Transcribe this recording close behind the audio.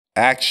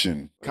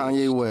Action.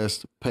 Kanye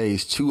West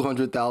pays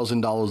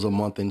 $200,000 a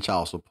month in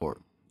child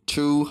support.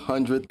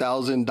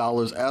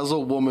 $200,000 as a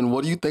woman.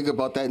 What do you think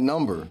about that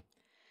number?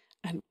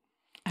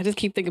 I just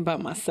keep thinking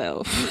about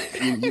myself.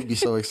 You'd be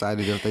so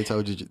excited if they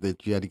told you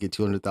that you had to get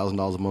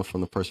 $200,000 a month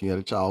from the person you had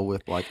a child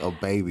with, like a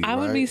baby. I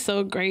would be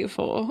so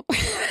grateful.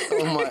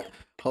 Oh my!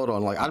 Hold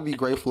on. Like, I'd be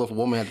grateful if a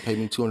woman had to pay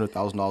me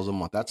 $200,000 a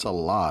month. That's a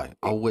lie.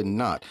 I would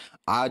not.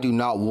 I do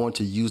not want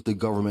to use the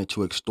government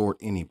to extort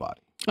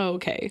anybody.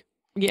 Okay.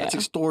 Yeah. That's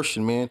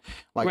extortion, man.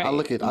 Like,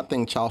 right. I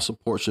think child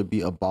support should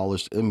be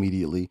abolished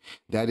immediately.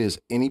 That is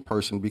any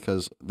person,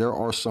 because there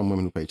are some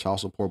women who pay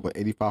child support, but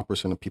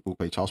 85% of people who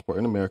pay child support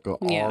in America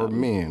are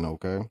men,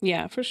 okay?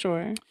 Yeah, for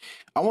sure.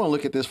 I want to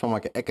look at this from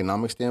like an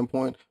economic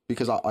standpoint,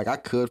 because I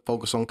could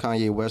focus on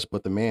Kanye West,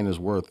 but the man is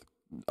worth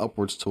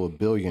upwards to $1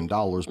 billion.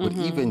 But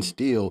even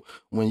still,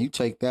 when you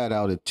take that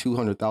out at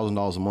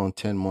 $200,000 a month,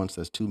 10 months,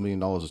 that's $2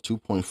 million, is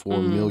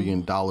 $2.4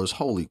 million.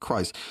 Holy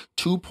Christ.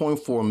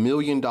 $2.4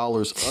 million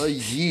a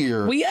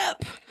year. We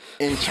up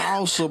in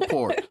child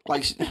support.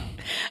 Like,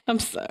 I'm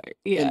sorry.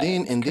 Yeah.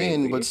 And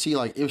then, but see,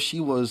 like, if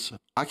she was,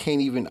 I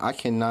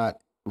cannot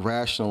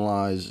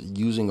rationalize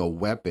using a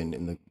weapon,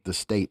 and the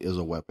state is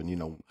a weapon, you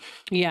know.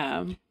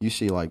 Yeah. You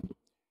see, like,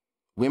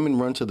 women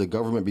run to the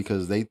government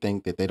because they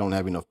think that they don't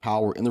have enough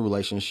power in the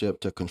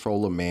relationship to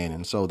control a man.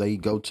 And so they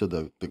go to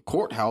the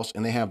courthouse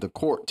and they have the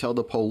court tell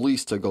the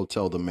police to go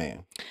tell the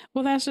man.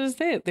 Well, that's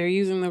just it. They're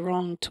using the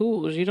wrong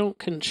tools. You don't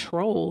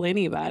control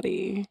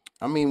anybody.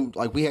 I mean,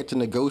 like, we had to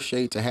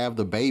negotiate to have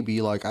the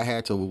baby. Like, I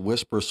had to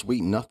whisper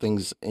sweet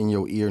nothings in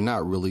your ear.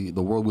 Not really.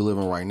 The world we live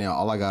in right now,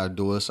 all I got to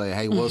do is say,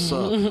 hey, what's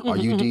up? Are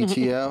you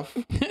DTF?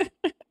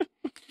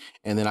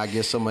 And then I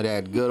get some of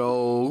that good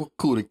old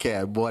Cuda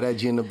Cat. Boy, that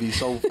Gina be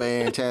so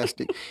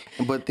fantastic.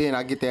 But then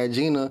I get that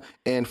Gina,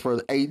 and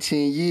for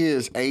 18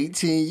 years, I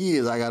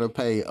got to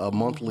pay a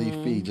monthly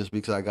fee just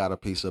because I got a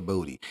piece of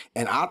booty.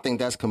 And I think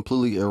that's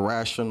completely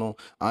irrational.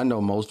 I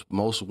know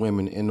most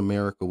women in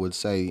America would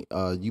say,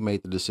 you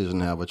made the decision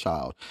to have a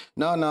child.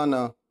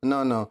 No.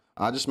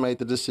 I just made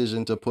the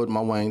decision to put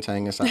my Wang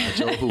Tang inside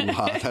your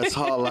hoo-ha. That's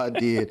all I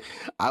did.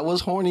 I was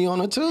horny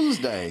on a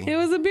Tuesday. It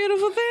was a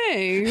beautiful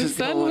thing. The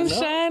sun was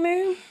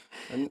shining.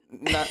 No.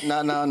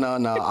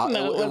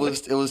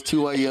 It was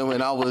 2 a.m.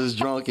 and I was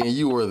drunk and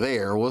you were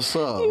there. What's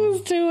up? It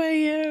was 2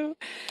 a.m.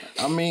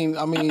 I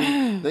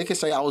mean, they could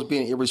say I was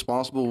being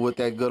irresponsible with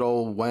that good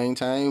old Wang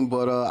Tang,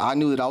 but I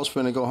knew that I was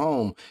finna go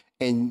home,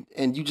 and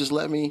you just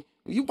let me.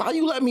 Why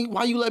you let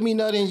me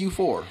nut in you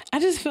for? I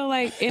just feel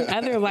like in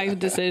other life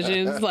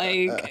decisions,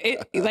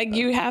 like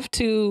you have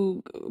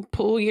to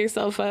pull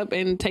yourself up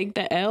and take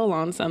the L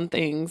on some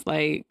things.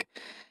 Like,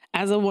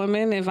 as a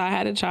woman, if I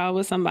had a child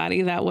with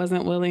somebody that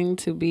wasn't willing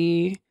to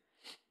be,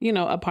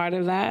 a part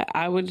of that,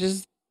 I would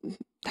just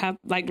have,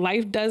 like,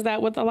 life does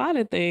that with a lot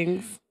of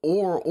things.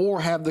 Or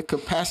have the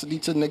capacity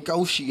to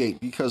negotiate,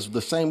 because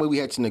the same way we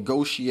had to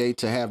negotiate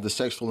to have the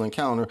sexual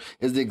encounter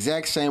is the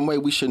exact same way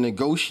we should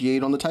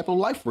negotiate on the type of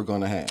life we're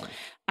going to have.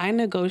 I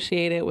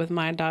negotiated with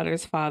my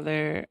daughter's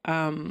father.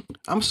 I'm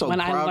so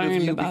proud of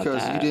you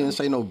because you didn't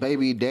say no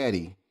baby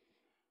daddy.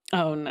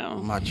 Oh no,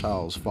 my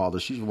child's father.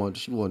 She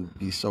wouldn't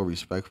be so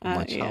respectful.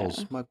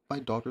 My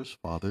daughter's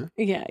father.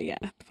 Yeah,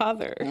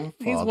 father.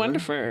 He's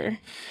wonderful.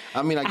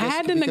 I mean, I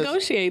had to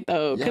negotiate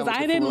though, because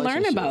I didn't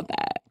learn about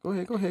that. Go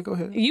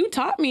ahead. You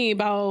taught me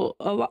about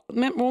a lot.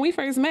 When we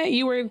first met,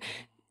 you were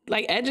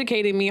like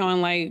educating me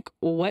on like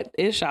what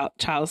is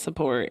child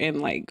support and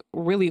like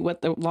really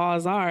what the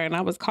laws are. And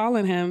I was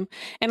calling him,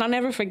 and I'll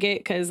never forget,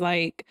 because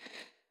like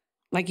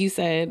you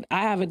said,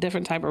 I have a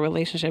different type of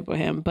relationship with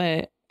him,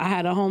 but I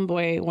had a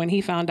homeboy when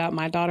he found out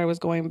my daughter was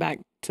going back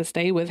to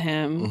stay with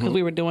him, because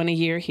we were doing a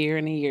year here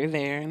and a year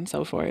there and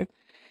so forth.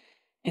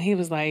 And he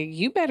was like,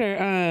 you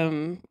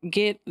better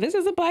this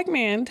is a black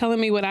man telling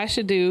me what I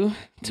should do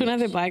to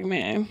another black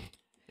man.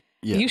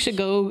 Yes. You should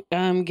go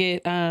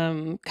get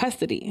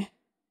custody.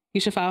 You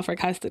should file for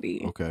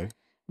custody. Okay.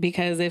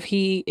 Because if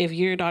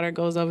your daughter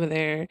goes over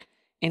there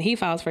and he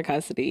files for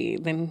custody,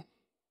 then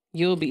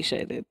you'll be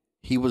shitted.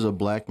 He was a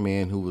black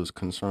man who was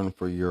concerned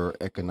for your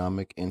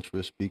economic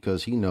interest,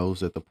 because he knows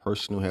that the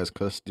person who has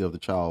custody of the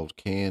child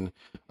can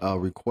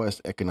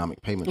request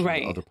economic payments from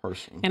the other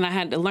person. And I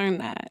had to learn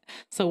that.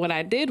 So what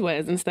I did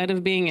was, instead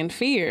of being in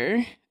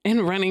fear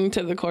and running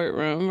to the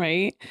courtroom,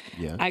 right?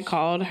 Yes. I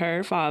called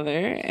her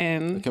father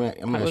and I'm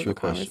going to ask you a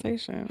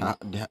question.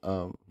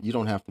 You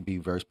don't have to be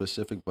very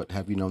specific, but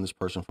have you known this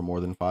person for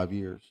more than 5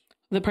 years?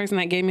 The person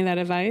that gave me that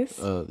advice?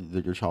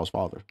 Your child's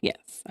father. Yes,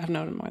 I've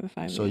known him more than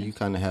 5 years. So you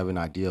kind of have an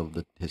idea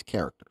of his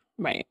character.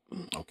 Right.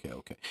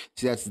 Okay.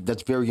 See,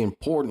 that's very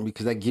important,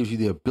 because that gives you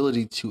the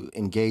ability to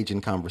engage in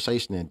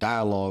conversation and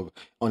dialogue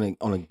on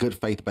a good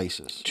faith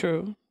basis.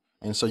 True.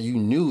 And so you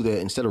knew that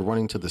instead of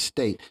running to the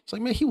state, it's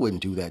like, man, he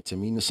wouldn't do that to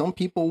me. Now, some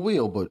people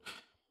will, but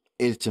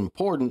it's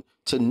important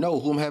to know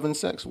who I'm having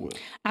sex with.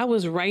 I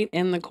was right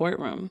in the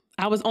courtroom.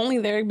 I was only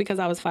there because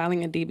I was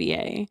filing a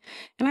DBA.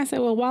 And I said,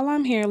 well, while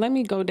I'm here, let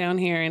me go down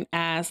here and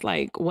ask,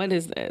 like, what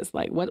is this?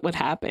 Like, what would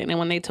happen? And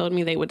when they told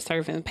me they would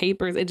serve in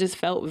papers, it just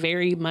felt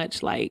very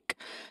much like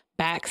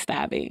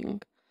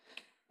backstabbing.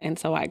 And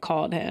so I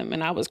called him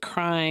and I was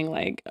crying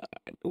like,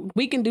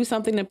 we can do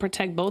something to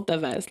protect both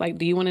of us. Like,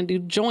 do you want to do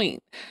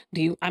joint?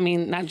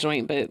 Not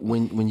joint, but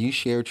when you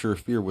shared your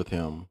fear with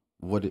him,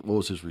 what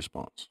was his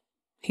response?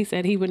 he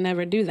said he would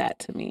never do that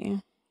to me.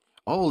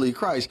 Holy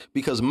Christ,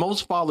 because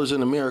most fathers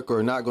in America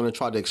are not going to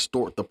try to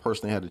extort the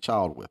person they had a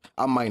child with.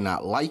 I might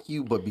not like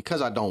you, but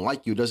because I don't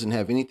like you, it doesn't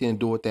have anything to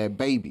do with that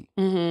baby.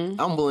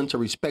 I'm willing to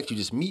respect you.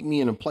 Just meet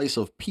me in a place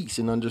of peace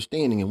and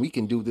understanding, and we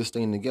can do this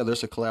thing together.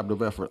 It's a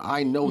collaborative effort.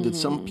 I know that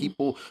some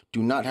people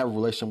do not have a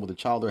relationship with the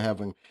child they're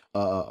having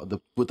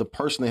with the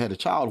person they had a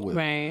child with.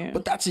 Right.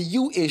 But that's a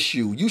you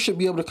issue. You should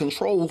be able to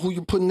control who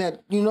you're putting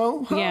that,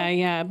 Huh?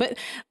 Yeah. But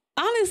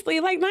honestly,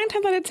 like 9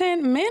 times out of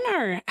 10, men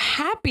are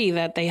happy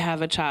that they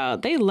have a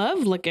child. They love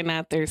looking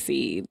at their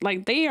seed.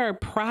 Like, they are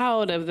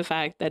proud of the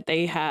fact that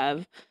they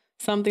have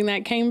something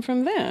that came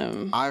from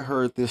them. I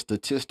heard this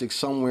statistic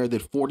somewhere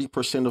that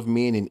 40% of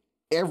men in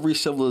every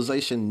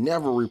civilization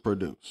never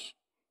reproduce.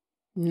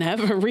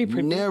 Never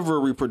reproduce. Never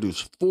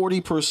reproduce.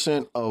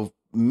 40% of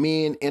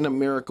men in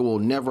America will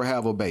never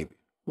have a baby.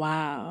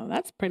 Wow,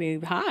 that's pretty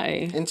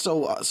high. And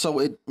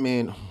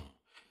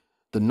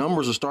the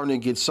numbers are starting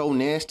to get so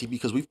nasty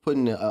because we've put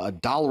in a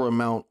dollar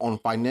amount on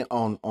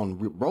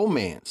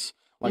romance.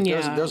 Like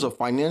there's a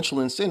financial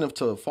incentive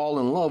to fall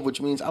in love,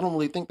 which means I don't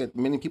really think that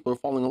many people are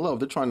falling in love.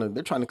 They're trying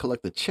to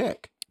collect a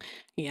check.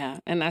 Yeah.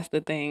 And that's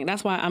the thing.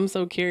 That's why I'm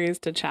so curious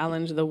to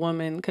challenge the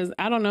woman, because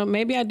I don't know,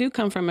 maybe I do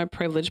come from a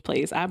privileged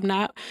place. I'm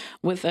not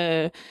with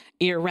a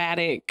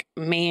erratic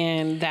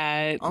man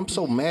that I'm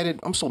so mad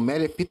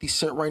at 50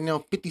 Cent right now.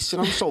 50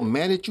 Cent, I'm so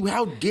mad at you.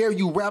 How dare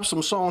you rap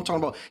some song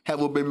talking about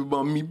have a baby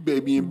by me,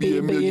 baby, and be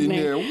a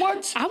millionaire?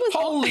 What?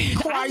 Holy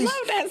Christ. I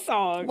love that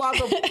song.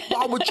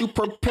 Why would you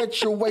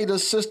perpetuate a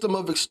system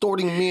of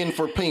extorting men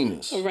for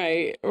penis?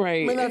 Right.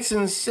 Man, that's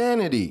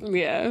insanity.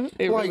 Yeah,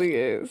 it really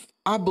is.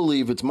 I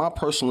believe it's my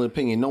personal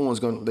opinion. No one's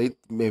going to,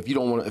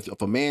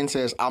 if a man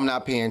says, I'm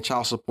not paying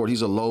child support,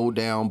 he's a low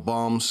down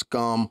bum,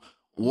 scum,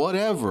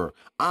 whatever.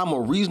 I'm a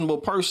reasonable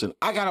person.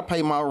 I got to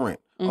pay my rent.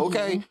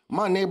 Okay.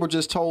 My neighbor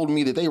just told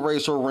me that they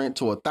raised her rent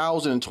to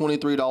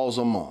 $1,023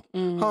 a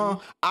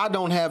month. I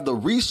don't have the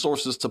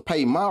resources to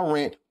pay my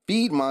rent,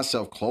 feed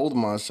myself, clothe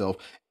myself,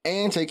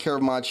 and take care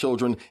of my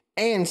children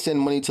and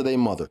send money to their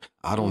mother.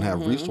 I don't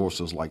have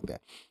resources like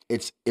that.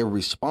 It's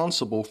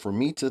irresponsible for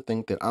me to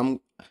think that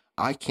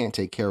I can't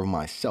take care of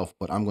myself,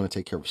 but I'm going to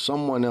take care of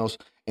someone else.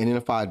 And then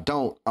if I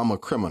don't, I'm a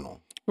criminal.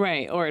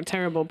 Right. Or a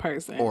terrible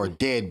person. Or a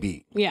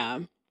deadbeat. Yeah.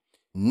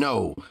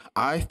 No,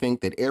 I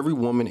think that every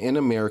woman in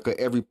America,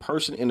 every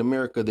person in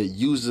America that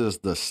uses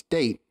the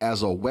state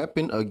as a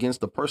weapon against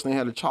the person they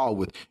had a child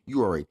with,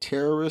 you are a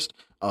terrorist.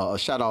 A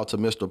shout out to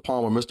Mr.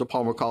 Palmer. Mr.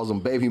 Palmer calls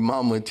them baby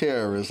mama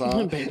terrorists,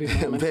 huh?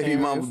 Baby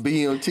mama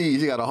BMTs.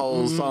 He got a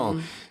whole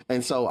song.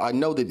 And so I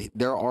know that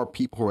there are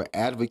people who are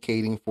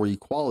advocating for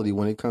equality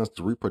when it comes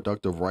to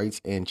reproductive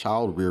rights and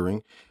child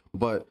rearing.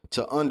 But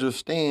to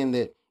understand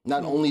that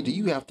not only do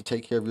you have to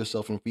take care of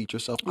yourself and feed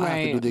yourself, I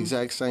have to do the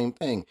exact same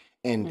thing.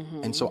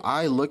 And so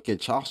I look at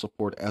child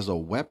support as a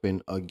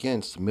weapon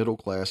against middle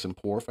class and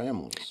poor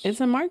families. It's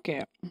a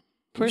market.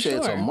 For sure.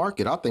 It's a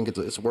market. I think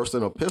it's worse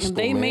than a pistol.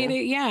 They made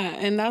it, yeah.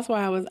 And that's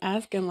why I was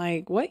asking,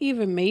 like, what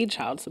even made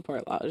child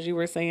support laws? You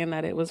were saying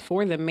that it was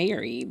for the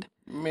married.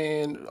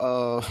 Man,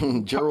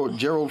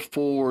 Gerald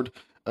Ford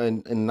in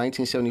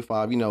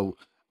 1975,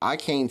 I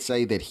can't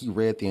say that he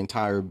read the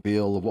entire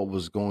bill of what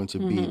was going to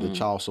be the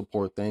child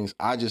support things.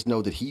 I just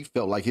know that he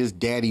felt like his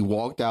daddy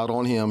walked out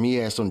on him. He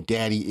had some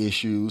daddy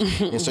issues.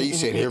 And so he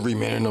said, every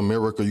man in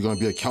America, you're going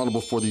to be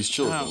accountable for these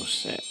children. Oh,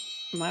 shit.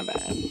 My bad.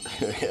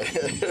 That's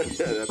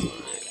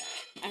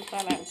I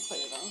thought I put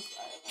it on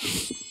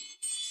silent.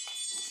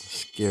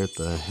 Scared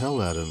the hell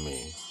out of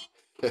me.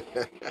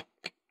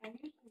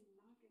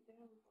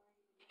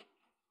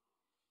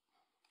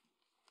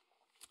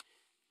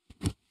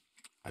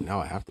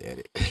 Now I have to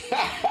edit.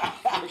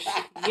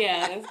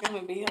 Yeah, that's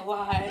gonna be a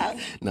lot.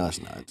 No,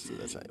 it's not.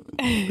 That's how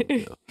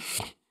it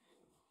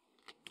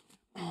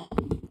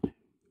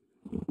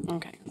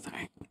Okay,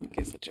 sorry.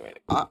 Get situated.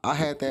 I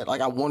had that.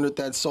 Like, I wondered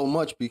that so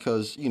much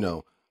because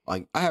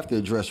I have to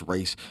address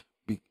race.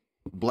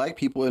 Black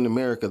people in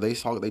America, they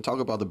talk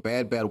about the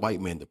bad white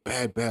man, the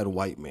bad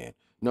white man.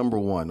 Number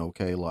one,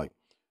 okay, like,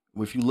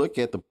 if you look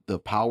at the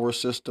power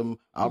system,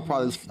 I'd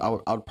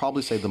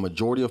probably say the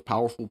majority of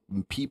powerful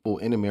people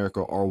in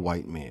America are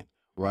white men,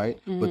 right?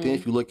 But then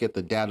if you look at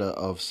the data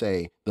of,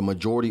 say, the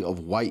majority of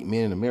white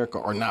men in America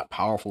are not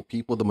powerful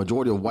people. The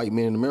majority of white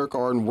men in America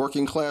are in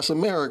working class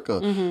America,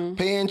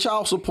 paying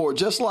child support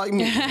just like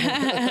me.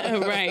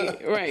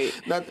 Right.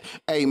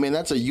 Hey, man,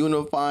 that's a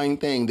unifying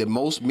thing that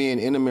most men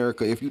in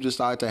America, if you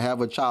decide to have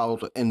a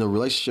child and the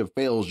relationship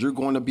fails, you're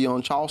going to be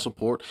on child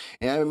support.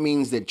 And that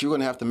means that you're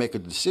going to have to make a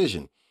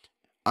decision.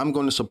 I'm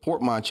going to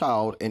support my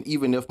child, and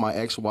even if my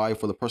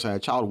ex-wife or the person I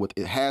had a child with,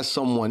 it has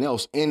someone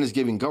else and is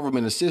giving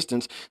government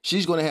assistance,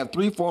 she's going to have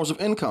 3 forms of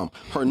income: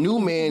 her new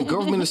man,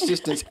 government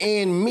assistance,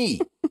 and me.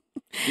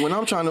 when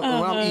I'm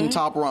eating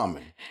top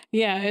ramen.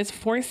 Yeah, it's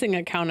forcing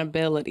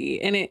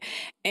accountability.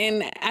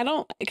 And I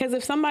don't, because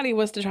if somebody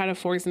was to try to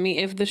force me,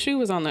 if the shoe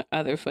was on the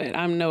other foot,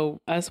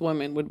 us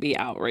women would be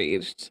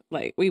outraged.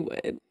 Like, we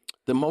would.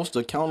 The most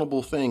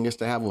accountable thing is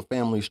to have a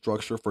family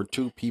structure for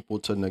two people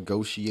to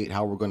negotiate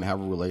how we're going to have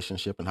a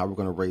relationship and how we're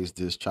going to raise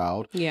this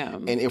child. Yeah.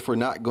 And if we're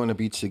not going to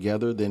be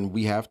together, then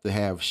we have to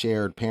have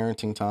shared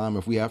parenting time.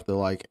 If we have to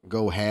like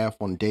go half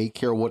on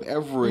daycare,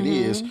 whatever it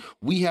is,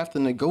 we have to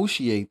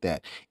negotiate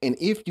that. And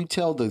if you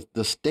tell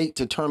the state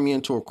to turn me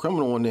into a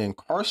criminal and then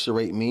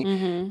incarcerate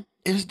me,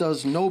 it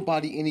does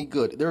nobody any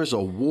good. There's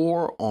a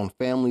war on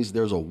families.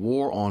 There's a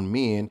war on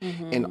men.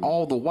 And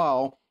all the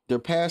while, they're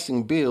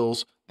passing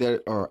bills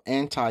that are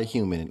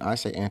anti-human. And I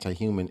say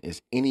anti-human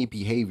is any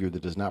behavior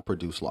that does not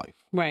produce life.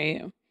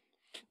 Right.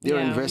 They're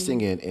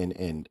investing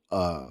in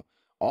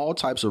all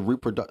types of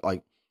reproductive,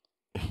 like,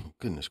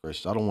 goodness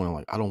gracious, I don't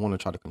want to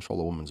try to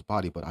control a woman's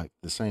body, but at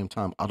the same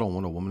time, I don't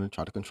want a woman to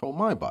try to control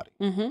my body.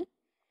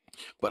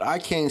 But I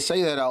can't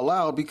say that out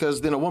loud, because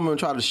then a woman will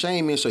try to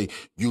shame me and say,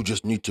 you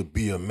just need to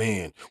be a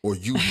man, or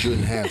you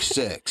shouldn't have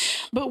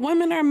sex. But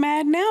women are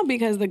mad now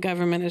because the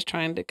government is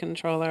trying to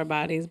control our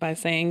bodies by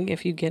saying,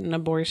 if you get an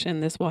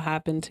abortion, this will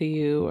happen to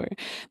you, or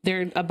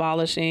they're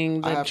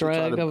abolishing the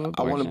drug of abortion.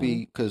 I want to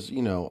be, because,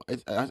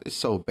 it's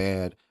so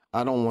bad.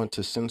 I don't want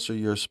to censor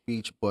your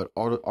speech, but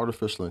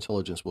artificial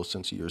intelligence will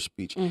censor your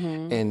speech.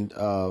 And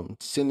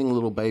sending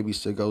little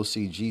babies to go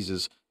see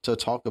Jesus to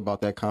talk about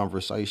that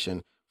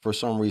conversation, for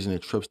some reason,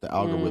 it trips the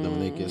algorithm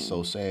and they get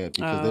so sad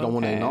because they don't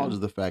want to acknowledge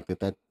the fact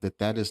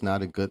that is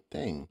not a good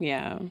thing.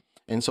 Yeah.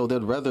 And so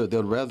they'd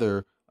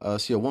rather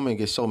see a woman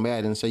get so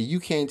mad and say, you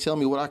can't tell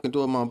me what I can do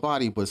with my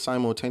body, but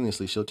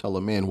simultaneously she'll tell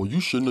a man, well, you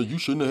shouldn't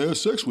have had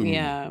sex with me.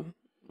 Yeah.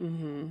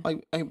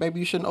 Like, hey, baby,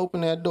 you shouldn't open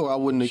that door. I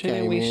wouldn't have came in.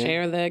 Shouldn't we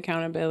share the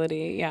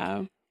accountability?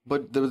 Yeah.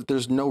 But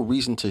there's no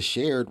reason to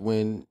share it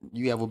when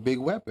you have a big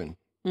weapon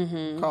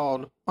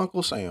called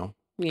Uncle Sam.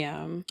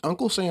 Yeah.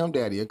 Uncle Sam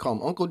Daddy. I call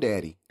him Uncle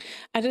Daddy.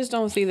 I just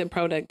don't see the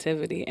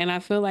productivity. And I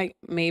feel like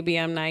maybe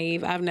I'm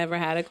naive. I've never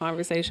had a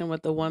conversation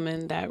with a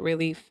woman that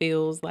really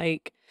feels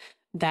like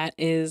that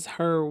is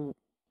her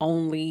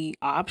only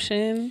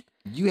option.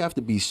 You have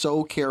to be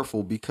so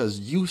careful, because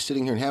you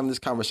sitting here and having this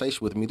conversation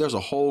with me, there's a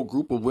whole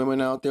group of women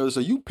out there that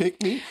say, you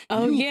pick me.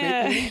 Oh,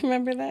 yeah. Me.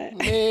 Remember that?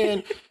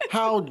 Man,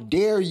 how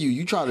dare you?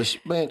 You try to,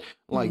 man,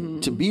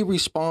 like, to be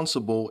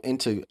responsible and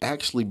to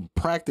actually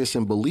practice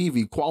and believe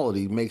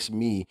equality makes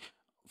me,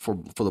 for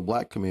the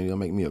black community, it'll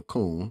make me a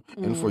coon.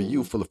 And for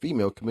you, for the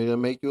female community,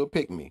 it'll make you a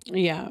pick me.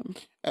 Yeah.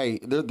 Hey,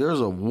 there's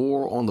a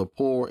war on the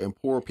poor, and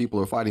poor people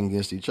are fighting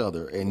against each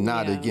other and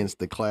not against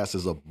the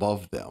classes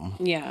above them.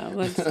 Yeah,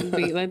 let's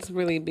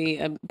really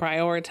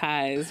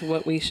prioritize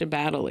what we should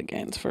battle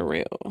against, for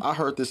real. I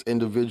heard this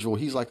individual,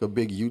 he's like a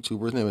big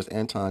YouTuber. His name is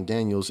Anton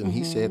Daniels, and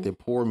he said that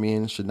poor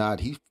men should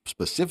not, he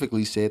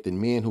specifically said that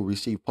men who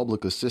receive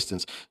public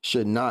assistance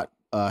should not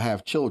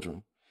have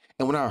children.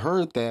 And when I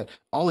heard that,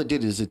 all it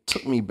did is it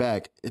took me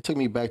back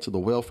to the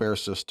welfare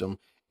system.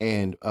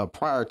 And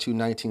prior to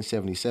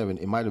 1977,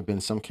 it might have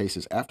been some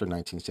cases after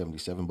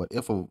 1977, but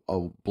if a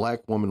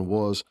black woman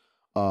was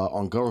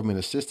on government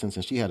assistance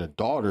and she had a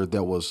daughter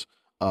that was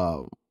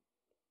that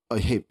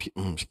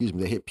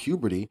hit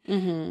puberty,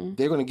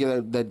 they're going to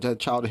give that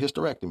child a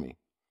hysterectomy.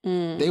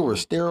 They were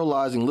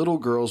sterilizing little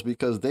girls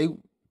because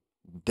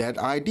that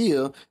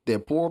idea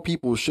that poor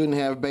people shouldn't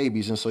have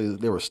babies, and so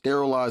they were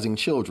sterilizing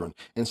children.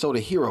 And so to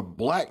hear a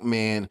black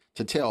man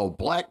to tell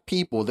black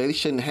people they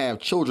shouldn't have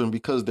children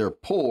because they're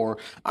poor,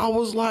 I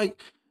was like,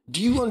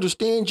 do you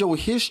understand your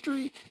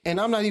history?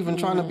 And I'm not even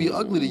trying to be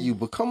ugly to you,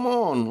 but come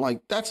on,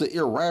 like, that's an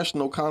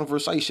irrational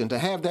conversation. To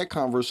have that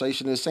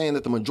conversation is saying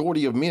that the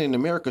majority of men in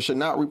America should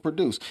not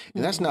reproduce.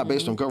 And that's not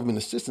based on government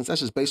assistance.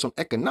 That's just based on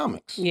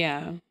economics.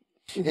 Yeah.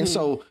 And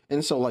so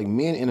like,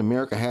 men in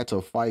America had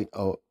to fight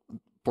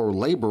for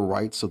labor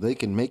rights so they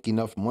can make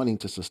enough money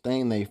to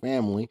sustain their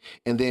family.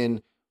 And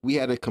then we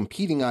had a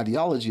competing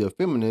ideology of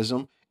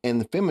feminism, and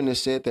the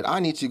feminists said that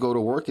I need to go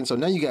to work. And so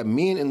now you got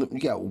you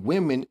got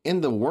women in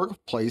the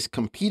workplace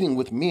competing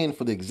with men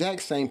for the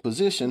exact same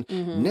position.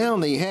 Now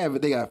they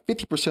got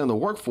 50% of the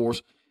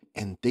workforce,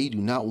 and they do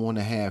not want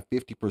to have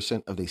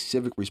 50% of their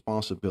civic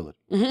responsibility.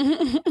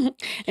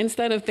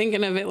 Instead of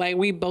thinking of it like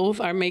we both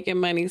are making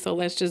money, so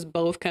let's just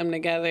both come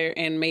together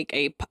and make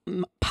a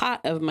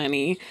pot of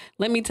money.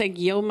 Let me take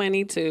your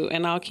money too,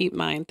 and I'll keep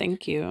mine.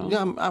 Thank you.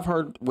 Yeah, I've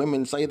heard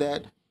women say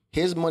that.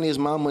 His money is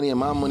my money, and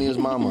my money is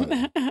my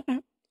money.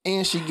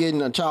 And she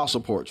getting a child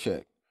support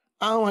check.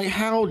 I'm like,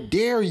 how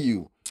dare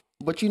you?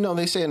 But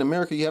they say in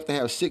America you have to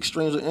have 6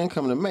 streams of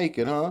income to make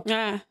it,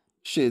 huh?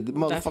 Shit, the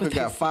motherfucker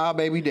got 5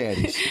 baby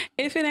daddies.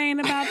 If it ain't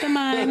about the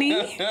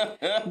money,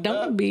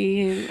 don't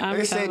be.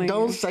 They say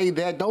don't say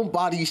that. Don't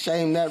body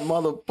shame that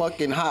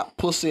motherfucking hot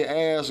pussy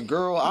ass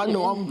girl. I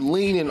know I'm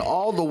leaning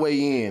all the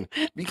way in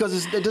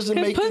because it doesn't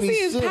make any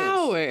sense. Pussy is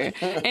power,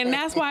 and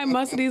that's why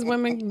most of these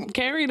women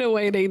carry the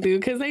way they do,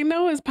 because they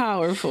know it's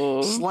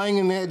powerful.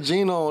 Slanging that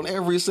Gina on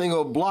every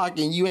single block,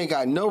 and you ain't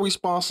got no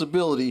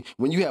responsibility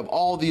when you have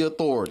all the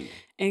authority.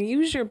 And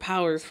use your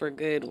powers for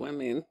good,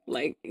 women.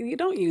 Like, you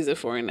don't use it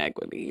for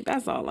inequity.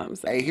 That's all I'm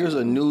saying. Hey, here's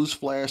a news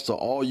flash to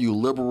all you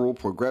liberal,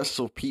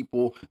 progressive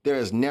people. There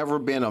has never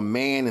been a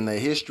man in the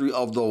history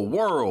of the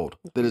world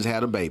that has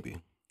had a baby.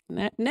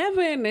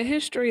 Never in the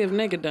history of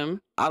niggerdom.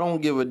 I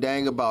don't give a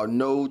dang about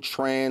no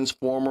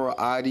transformer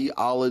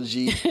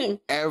ideology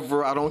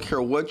ever. I don't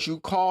care what you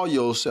call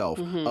yourself.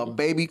 A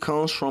baby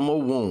comes from a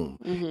womb.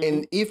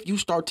 And if you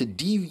start to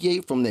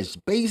deviate from this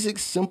basic,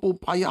 simple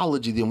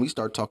biology, then we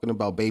start talking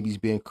about babies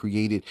being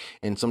created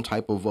in some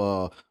type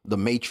of the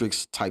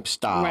Matrix type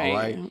style,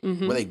 right?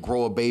 Where they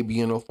grow a baby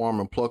in a farm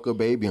and pluck a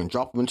baby and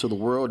drop them into the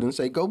world and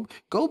say, go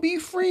be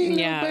free,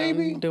 little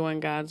baby. Doing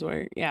God's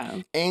work.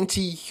 Yeah.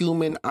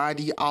 Anti-human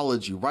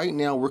ideology. Right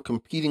now, we're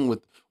competing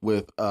with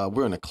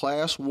we're in a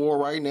class war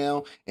right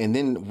now, and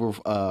then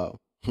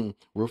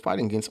we're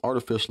fighting against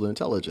artificial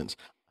intelligence.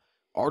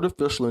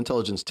 Artificial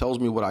intelligence tells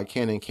me what I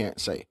can and can't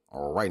say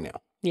right now.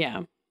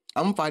 Yeah.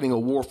 I'm fighting a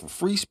war for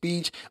free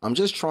speech. I'm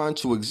just trying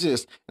to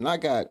exist, and I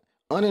got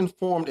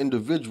uninformed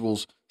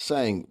individuals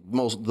saying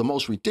the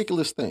most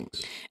ridiculous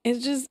things.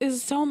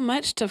 It's so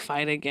much to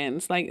fight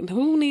against. Like,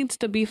 who needs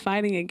to be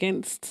fighting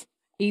against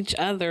each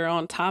other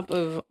on top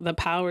of the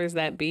powers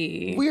that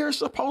be? We're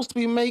supposed to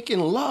be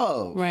making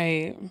love.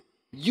 Right.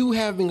 You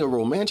having a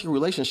romantic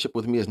relationship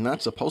with me is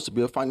not supposed to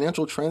be a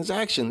financial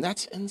transaction.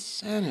 That's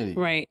insanity.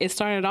 Right. It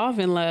started off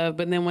in love,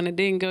 but then when it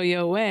didn't go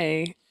your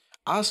way.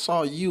 I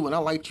saw you and I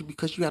liked you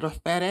because you had a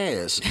fat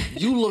ass.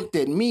 You looked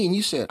at me and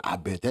you said, I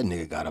bet that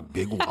nigga got a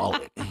big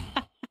wallet.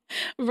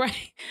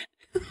 Right.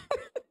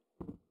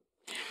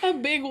 A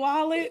big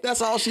wallet?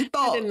 That's all she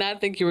thought. I did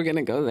not think you were going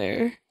to go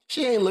there.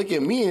 She ain't look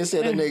at me and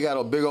said that nigga got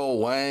a big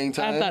old wang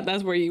time. I thought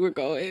that's where you were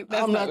going.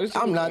 I'm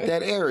not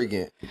that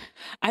arrogant.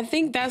 I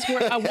think that's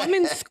where a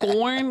woman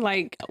scorned,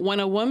 like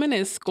when a woman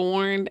is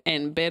scorned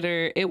and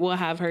bitter, it will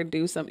have her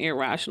do some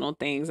irrational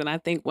things. And I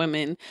think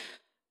women,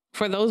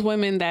 for those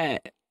women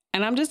that,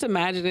 and I'm just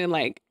imagining,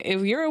 like,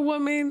 if you're a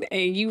woman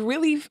and you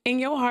really, in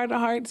your heart of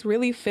hearts,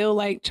 really feel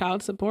like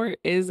child support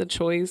is a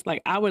choice,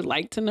 like, I would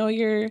like to know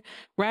your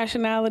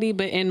rationality.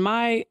 But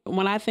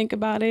when I think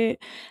about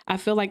it, I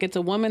feel like it's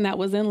a woman that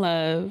was in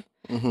love.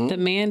 The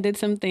man did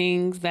some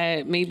things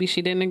that maybe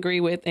she didn't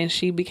agree with, and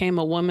she became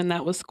a woman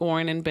that was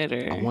scorned and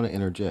bitter. I want to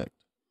interject.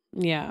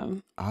 Yeah.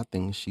 I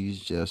think she's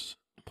just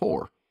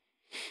poor.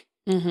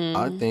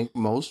 I think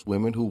most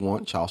women who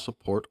want child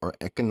support are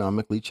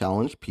economically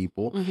challenged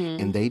people,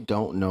 and they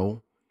don't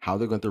know how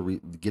they're going to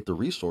get the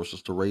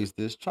resources to raise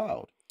this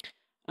child.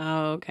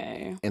 Oh,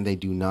 okay. And they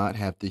do not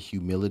have the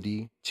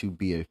humility to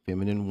be a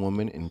feminine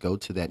woman and go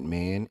to that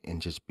man and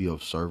just be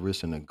of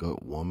service and a good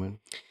woman.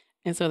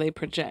 And so they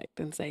project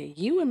and say,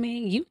 you and me,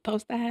 you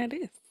supposed to have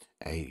this.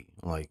 Hey,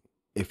 like,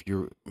 if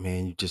you're,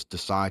 man, you just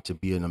decide to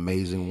be an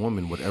amazing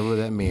woman, whatever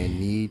that man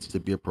needs to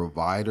be a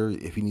provider,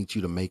 if he needs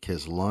you to make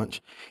his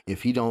lunch,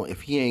 if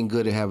he ain't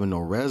good at having no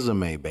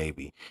resume,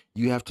 baby,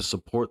 you have to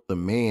support the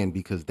man,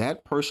 because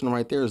that person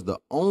right there is the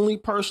only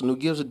person who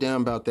gives a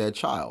damn about that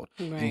child.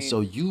 Right. And so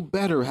you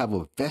better have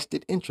a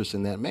vested interest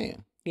in that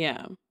man.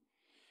 Yeah.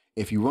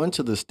 If you run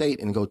to the state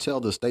and go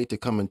tell the state to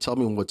come and tell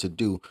me what to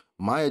do,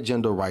 my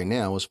agenda right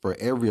now is for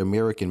every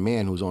American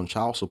man who's on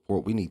child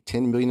support. We need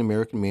 10 million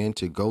American men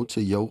to go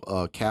to your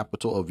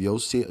capital of your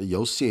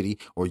city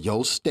or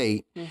your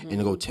state and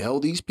to go tell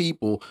these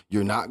people,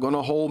 you're not going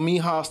to hold me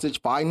hostage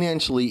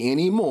financially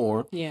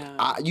anymore.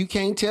 Yeah. You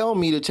can't tell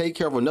me to take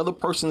care of another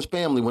person's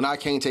family when I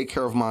can't take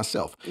care of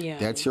myself. Yeah.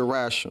 That's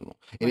irrational.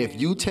 And if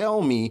you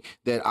tell me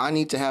that I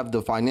need to have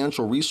the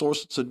financial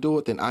resources to do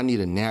it, then I need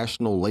a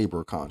national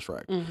labor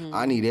contract.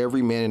 I need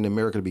every man in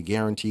America to be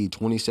guaranteed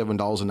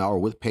 $27 an hour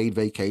with paid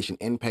vacation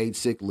and paid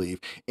sick leave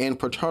and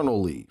paternal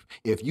leave.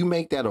 If you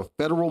make that a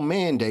federal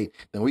mandate,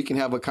 then we can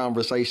have a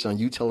conversation on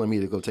you telling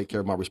me to go take care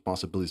of my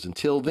responsibilities.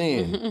 Until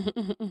then,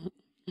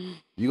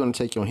 you're going to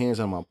take your hands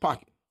out of my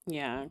pocket.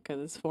 Yeah,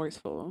 because it's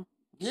forceful.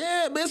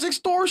 Yeah, but it's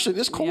extortion.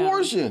 It's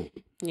coercion.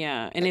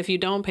 Yeah, and if you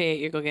don't pay it,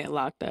 you're going to get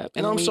locked up.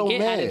 And I'm when so you get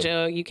mad. out of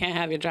jail, you can't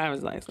have your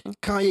driver's license.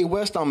 Kanye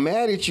West, I'm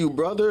mad at you,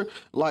 brother.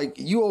 Like,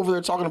 you over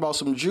there talking about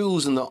some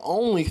Jews, and the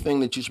only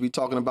thing that you should be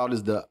talking about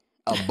is the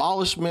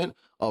abolishment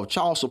of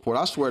child support.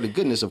 I swear to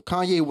goodness, if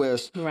Kanye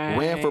West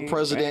ran for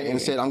president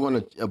and said, I'm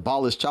going to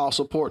abolish child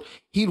support,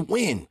 he'd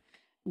win.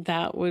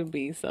 That would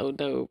be so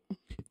dope.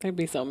 There'd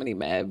be so many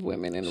mad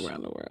women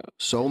around the world.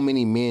 So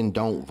many men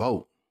don't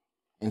vote.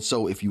 And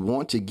so if you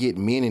want to get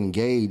men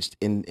engaged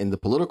in the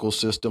political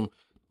system,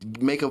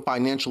 make a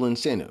financial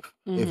incentive.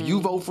 If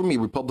you vote for me,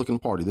 Republican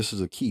Party, this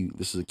is a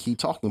key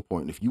talking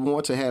point. If you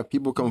want to have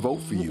people come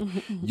vote for you,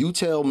 you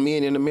tell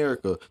men in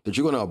America that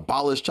you're going to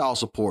abolish child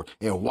support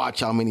and watch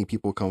how many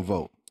people come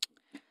vote.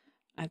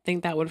 I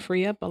think that would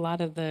free up a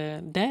lot of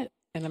the debt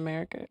in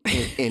America.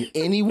 and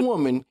any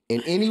woman,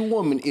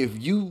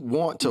 if you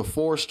want to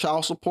force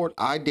child support,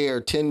 I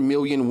dare 10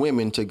 million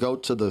women to go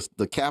to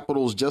the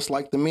capitals just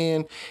like the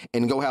men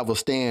and go have a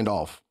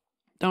standoff.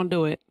 Don't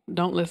do it.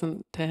 Don't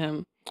listen to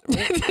him.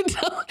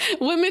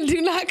 Women do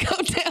not go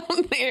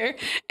down there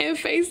and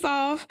face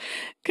off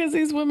because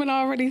these women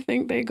already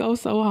think they go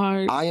so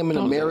hard. I am an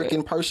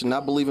American person. I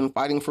believe in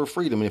fighting for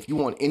freedom. And if you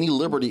want any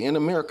liberty in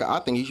America, I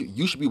think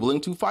you should be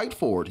willing to fight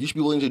for it. You should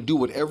be willing to do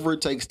whatever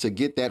it takes to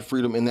get that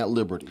freedom and that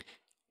liberty.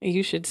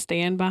 You should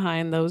stand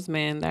behind those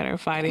men that are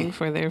fighting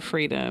for their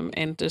freedom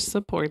and just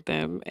support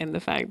them in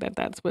the fact that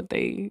that's what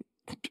they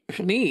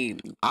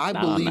need. I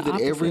believe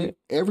that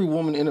every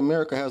woman in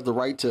America has the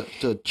right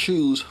to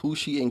choose who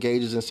she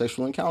engages in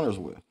sexual encounters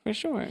with. For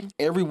sure.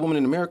 Every woman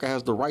in America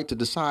has the right to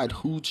decide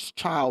whose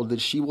child that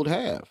she would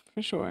have.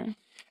 For sure.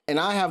 And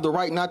I have the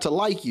right not to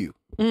like you.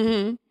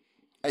 Mm-hmm.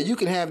 And you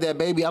can have that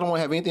baby. I don't want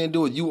to have anything to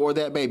do with you or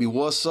that baby.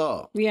 What's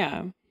up?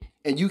 Yeah.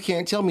 And you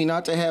can't tell me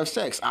not to have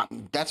sex.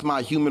 That's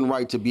my human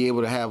right to be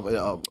able to have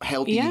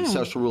healthy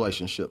sexual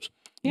relationships.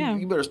 Yeah.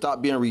 You better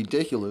stop being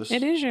ridiculous.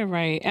 It is your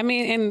right. I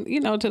mean, and, you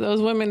know, to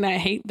those women that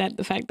hate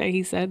the fact that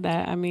he said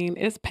that, I mean,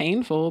 it's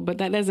painful, but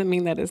that doesn't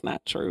mean that it's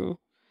not true.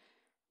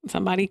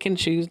 Somebody can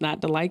choose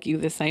not to like you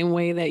the same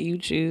way that you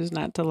choose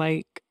not to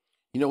like.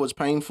 You know what's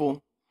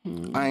painful?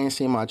 I ain't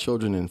seen my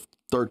children in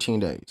 13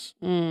 days.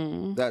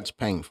 That's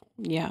painful.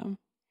 Yeah.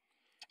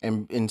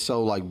 And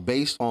so, like,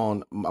 based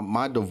on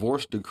my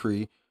divorce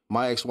decree,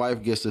 my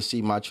ex-wife gets to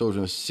see my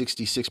children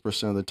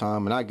 66% of the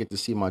time, and I get to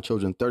see my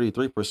children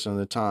 33% of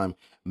the time,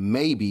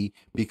 maybe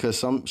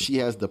because she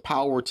has the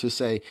power to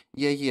say,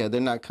 yeah,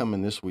 they're not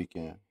coming this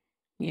weekend.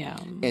 Yeah.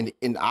 And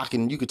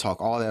you could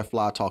talk all that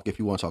fly talk if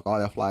you want to talk all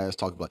that fly ass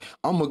talk, like,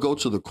 I'm going to go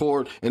to the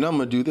court and I'm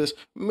going to do this.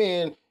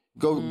 Man,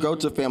 go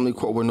to family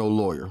court with no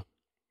lawyer.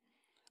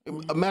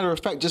 A matter of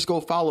fact, just go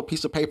file a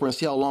piece of paper and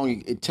see how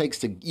long it takes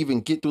to even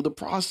get through the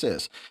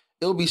process.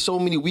 It'll be so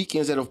many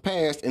weekends that have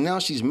passed, and now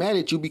she's mad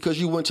at you because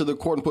you went to the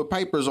court and put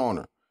papers on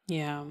her.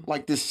 Yeah.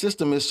 Like, this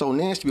system is so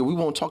nasty, but we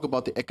won't talk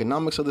about the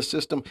economics of the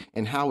system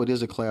and how it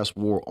is a class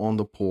war on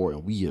the poor,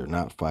 and we are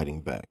not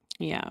fighting back.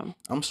 Yeah.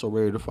 I'm so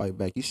ready to fight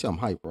back. You see I'm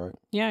hype, right?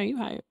 Yeah, you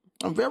hype.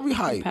 I'm very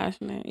hype. You're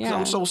passionate. Yeah.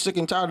 I'm so sick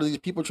and tired of these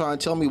people trying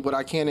to tell me what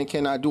I can and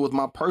cannot do with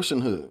my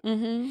personhood.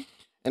 Mm-hmm.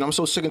 And I'm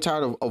so sick and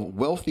tired of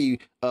wealthy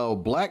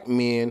black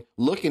men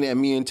looking at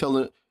me and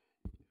telling,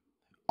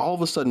 all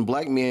of a sudden,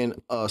 black men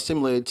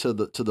assimilated to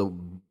the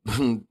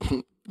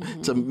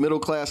to middle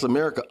class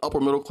America, upper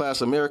middle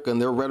class America,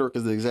 and their rhetoric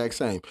is the exact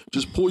same.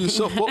 Just pull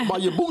yourself up by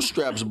your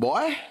bootstraps,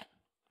 boy.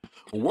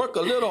 Work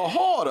a little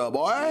harder,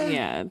 boy.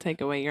 Yeah,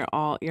 take away your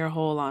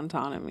whole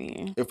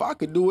autonomy. If I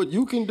could do it,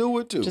 you can do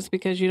it too. Just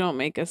because you don't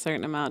make a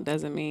certain amount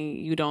doesn't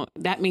mean you don't.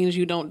 That means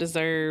you don't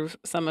deserve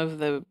some of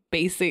the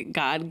basic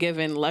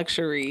God-given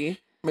luxury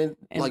and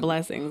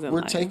blessings in life.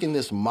 We're taking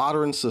this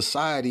modern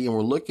society and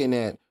we're looking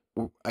at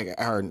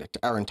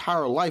our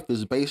entire life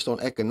is based on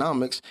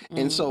economics,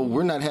 and so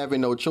we're not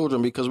having no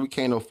children because we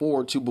can't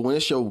afford to. But when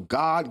it's your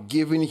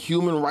God-given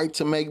human right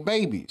to make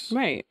babies,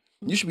 right?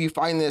 You should be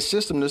fighting that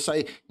system to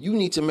say, you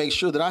need to make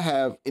sure that I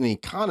have an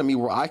economy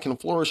where I can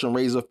flourish and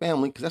raise a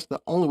family, because that's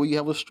the only way you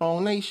have a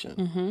strong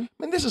nation.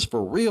 Man, this is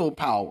for real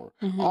power.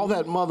 All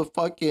that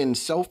motherfucking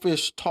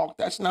selfish talk,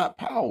 that's not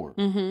power.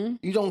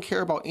 You don't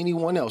care about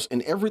anyone else.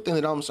 And everything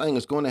that I'm saying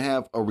is going to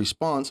have a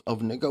response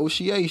of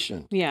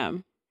negotiation. Yeah.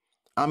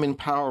 I'm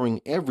empowering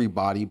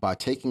everybody by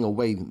taking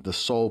away the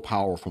sole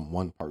power from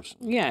one person.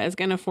 Yeah, it's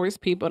going to force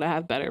people to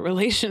have better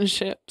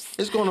relationships.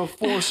 It's going to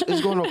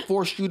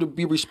force you to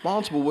be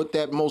responsible with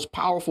that most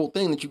powerful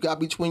thing that you got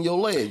between your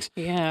legs.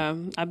 Yeah,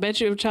 I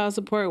bet you if child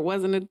support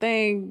wasn't a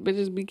thing,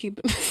 bitches be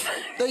keeping.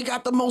 They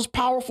got the most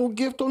powerful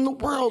gift in the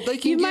world. They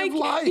can give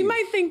life. You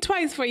might think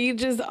twice before you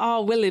just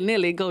all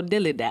willy-nilly go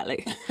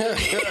dilly-dally.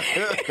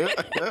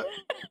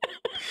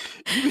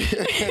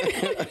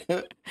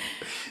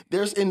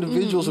 There's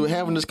individuals who are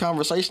having this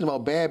conversation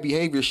about bad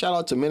behavior. Shout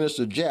out to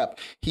Minister Jap.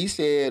 He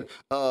said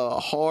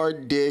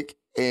hard dick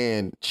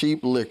and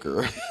cheap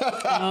liquor.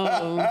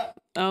 Oh,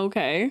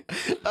 okay.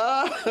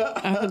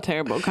 That's a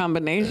terrible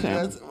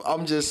combination.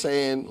 I'm just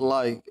saying,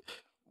 like,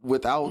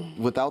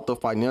 without the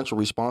financial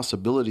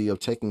responsibility of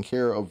taking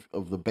care of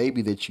the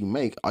baby that you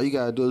make, all you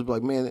gotta do is be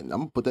like, man, I'm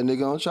gonna put that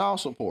nigga on child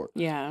support.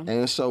 Yeah.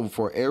 And so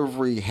for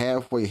every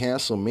halfway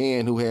handsome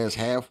man who has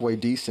halfway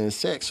decent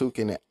sex, who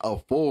can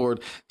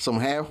afford some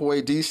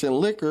halfway decent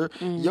liquor,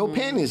 your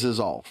panties is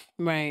off.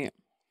 Right.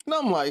 And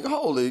I'm like,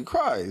 holy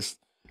Christ.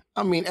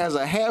 I mean, as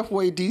a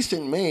halfway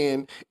decent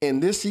man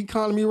in this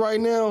economy right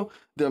now,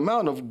 the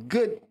amount of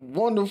good,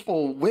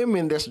 wonderful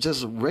women that's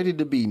just ready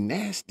to be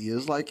nasty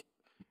is like,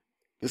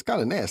 it's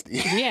kind of nasty.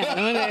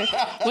 Yeah.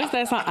 What's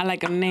that song? I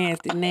like them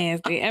nasty,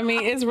 nasty. I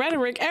mean, it's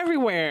rhetoric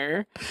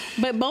everywhere.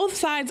 But both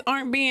sides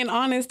aren't being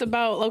honest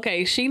about,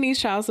 okay, she needs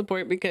child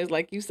support because,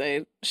 like you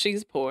said,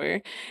 she's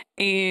poor.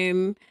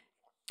 And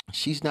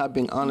she's not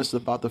being honest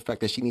about the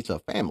fact that she needs a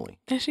family.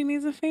 That she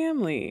needs a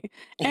family.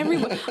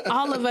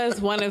 All of us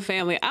want a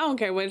family. I don't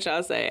care what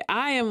y'all say.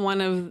 I am one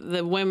of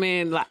the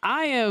women, like,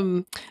 I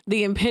am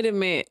the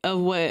epitome of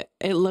what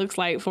it looks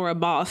like for a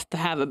boss to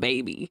have a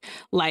baby.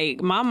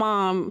 Like, my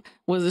mom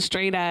was a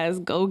straight ass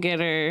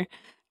go-getter.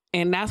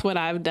 And that's what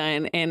I've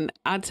done. And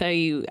I tell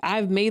you,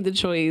 I've made the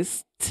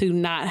choice to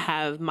not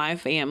have my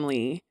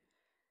family.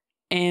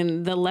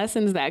 And the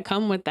lessons that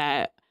come with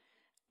that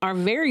are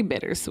very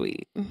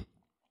bittersweet.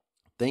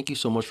 Thank you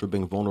so much for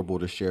being vulnerable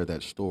to share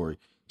that story.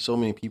 So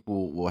many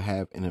people will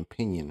have an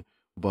opinion,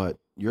 but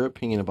your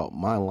opinion about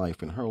my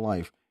life and her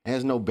life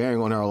has no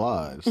bearing on our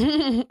lives.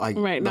 Like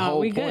Right, the no, whole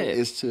we point good.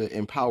 is to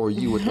empower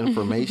you with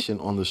information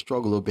on the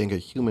struggle of being a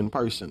human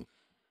person.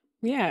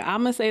 Yeah,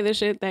 I'm going to say the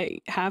shit that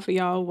half of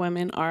y'all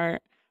women are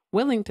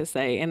willing to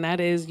say, and that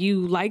is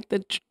you like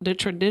the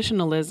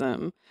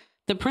traditionalism,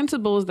 the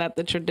principles that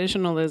the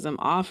traditionalism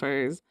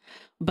offers,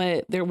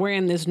 but we're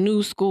in this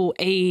new school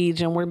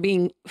age and we're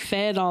being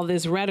fed all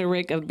this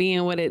rhetoric of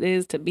being what it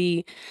is to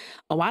be,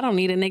 oh, I don't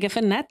need a nigga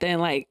for nothing.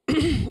 Like,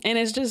 and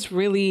it's just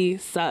really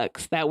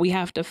sucks that we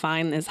have to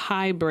find this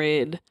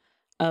hybrid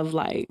of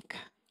like,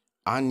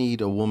 I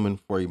need a woman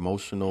for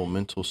emotional,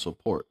 mental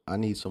support. I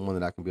need someone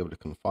that I can be able to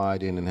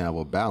confide in and have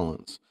a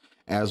balance,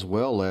 as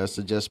well as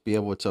to just be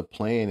able to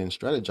plan and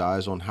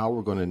strategize on how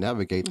we're going to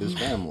navigate this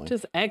family.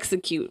 just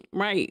execute.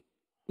 Right.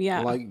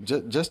 Yeah. Like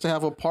just to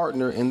have a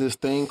partner in this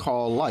thing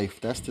called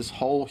life. That's this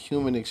whole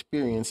human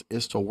experience,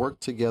 is to work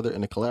together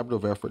in a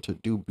collaborative effort to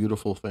do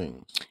beautiful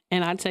things.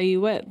 And I tell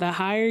you what, the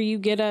higher you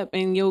get up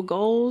in your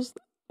goals,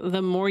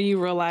 the more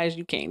you realize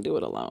you can't do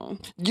it alone.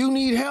 You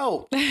need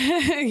help.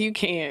 You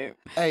can't.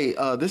 Hey,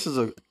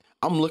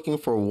 I'm looking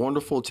for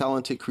wonderful,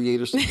 talented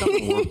creators to come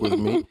and work with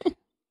me.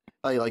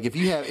 Like if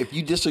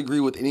you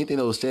disagree with anything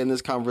that was said in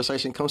this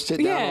conversation, come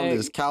sit down on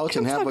this couch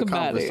and have a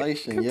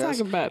conversation. Come talk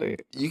about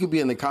it. You could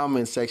be in the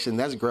comments section.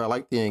 That's great. I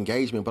like the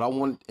engagement, but I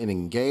want an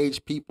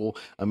engaged people.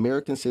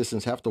 American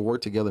citizens have to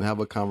work together and have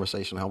a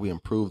conversation on how we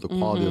improve the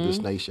quality of this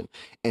nation.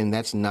 And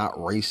that's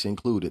not race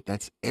included.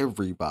 That's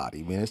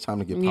everybody, man. It's time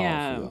to get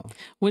powerful. Yeah.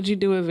 Would you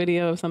do a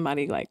video if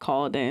somebody like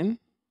called in?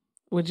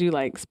 Would you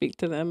like speak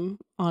to them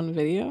on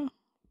video?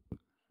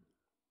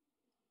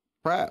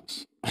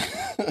 Perhaps.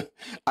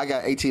 I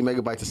got 18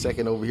 megabytes a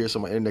second over here, so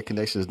my internet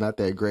connection is not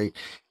that great.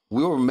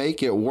 We will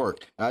make it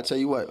work. I tell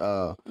you what,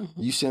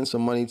 you send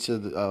some money to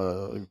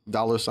the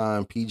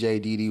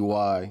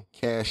 $PJDDY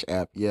Cash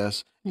App,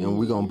 yes, and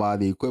we're gonna buy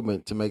the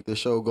equipment to make this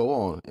show go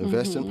on.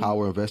 Invest in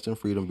power, invest in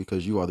freedom,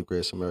 because you are the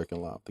greatest American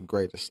alive, the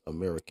greatest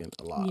American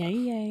alive.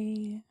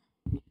 Yay.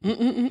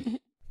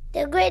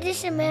 The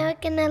greatest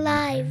American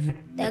alive.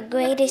 The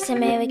greatest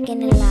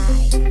American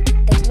alive.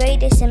 The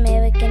greatest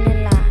American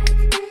alive.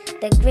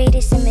 The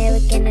greatest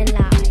American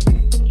alive.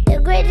 The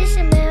greatest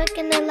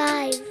American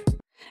alive.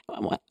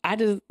 I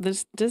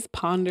just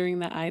pondering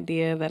the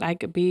idea that I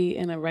could be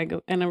in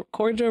a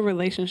cordial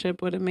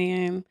relationship with a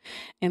man,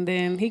 and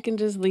then he can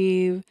just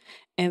leave,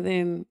 and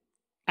then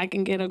I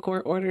can get a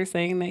court order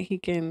saying that he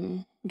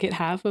can get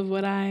half of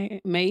what I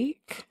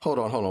make. Hold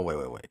on,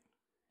 wait.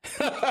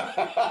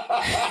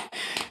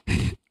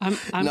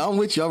 I'm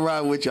with you. I'm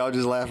riding with you. I'm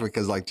just laughing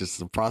because, like, just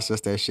to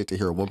process that shit, to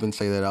hear a woman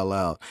say that out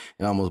loud,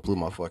 it almost blew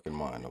my fucking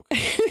mind.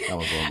 Okay, that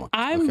was blowing my.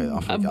 I'm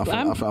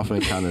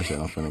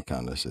finna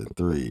count this shit.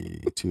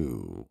 3,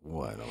 2,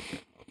 1. Okay,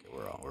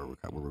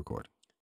 we're recording.